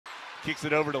Kicks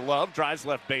it over to Love, drives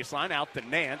left baseline, out to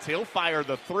Nance. He'll fire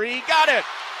the three. Got it!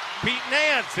 Pete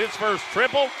Nance, his first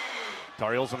triple.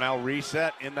 Tar Heels will now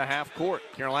reset in the half court.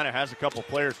 Carolina has a couple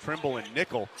players, Trimble and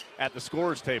Nickel, at the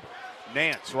scorer's table.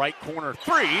 Nance, right corner,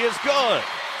 three is good.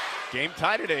 Game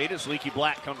tied at 8 as Leaky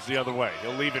Black comes the other way.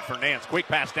 He'll leave it for Nance. Quick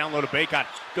pass down low to Bacot.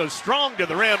 Goes strong to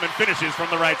the rim and finishes from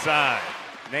the right side.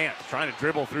 Nance trying to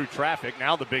dribble through traffic.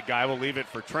 Now the big guy will leave it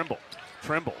for Trimble.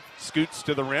 Trimble scoots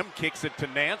to the rim, kicks it to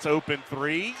Nance. Open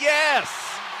three. Yes!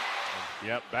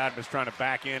 Yep, Badmus trying to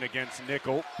back in against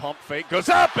Nickel. Pump fake. Goes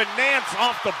up, and Nance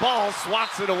off the ball.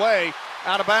 Swats it away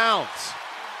out of bounds.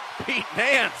 Pete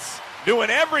Nance doing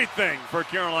everything for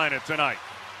Carolina tonight.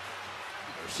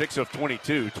 They're 6 of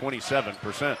 22,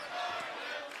 27%.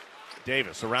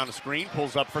 Davis around the screen,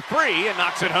 pulls up for three, and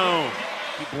knocks it home.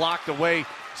 He blocked away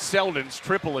Selden's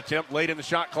triple attempt late in the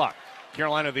shot clock.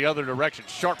 Carolina the other direction.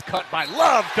 Sharp cut by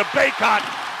Love to Bacot.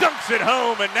 Dunks it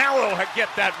home, and now he'll get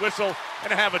that whistle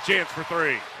and have a chance for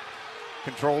three.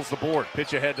 Controls the board.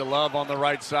 Pitch ahead to Love on the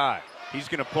right side. He's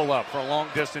going to pull up for a long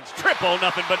distance triple.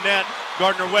 Nothing but net.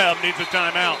 Gardner-Webb needs a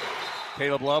timeout.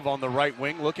 Caleb Love on the right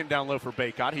wing, looking down low for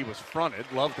Bacot. He was fronted.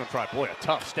 Love's going to try. Boy, a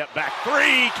tough step back.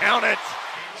 Three. Count it.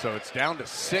 So it's down to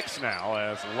 6 now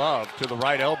as Love to the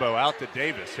right elbow out to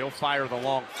Davis. He'll fire the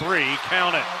long three.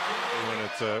 Count it.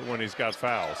 When he's got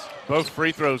fouls. Both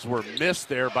free throws were missed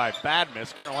there by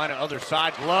Badmus. Carolina other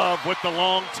side. Love with the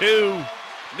long two.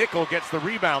 Nickel gets the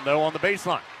rebound though on the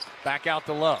baseline. Back out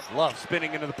to Love. Love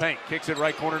spinning into the paint. Kicks it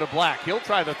right corner to Black. He'll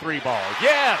try the three ball.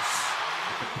 Yes!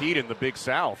 Compete in the Big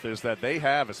South is that they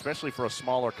have, especially for a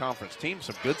smaller conference team,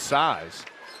 some good size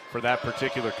for that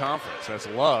particular conference. As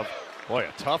Love, boy,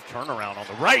 a tough turnaround on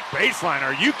the right baseline.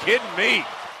 Are you kidding me?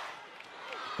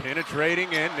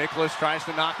 Penetrating in. Nicholas tries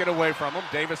to knock it away from him.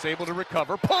 Davis able to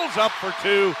recover. Pulls up for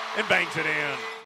two and bangs it in.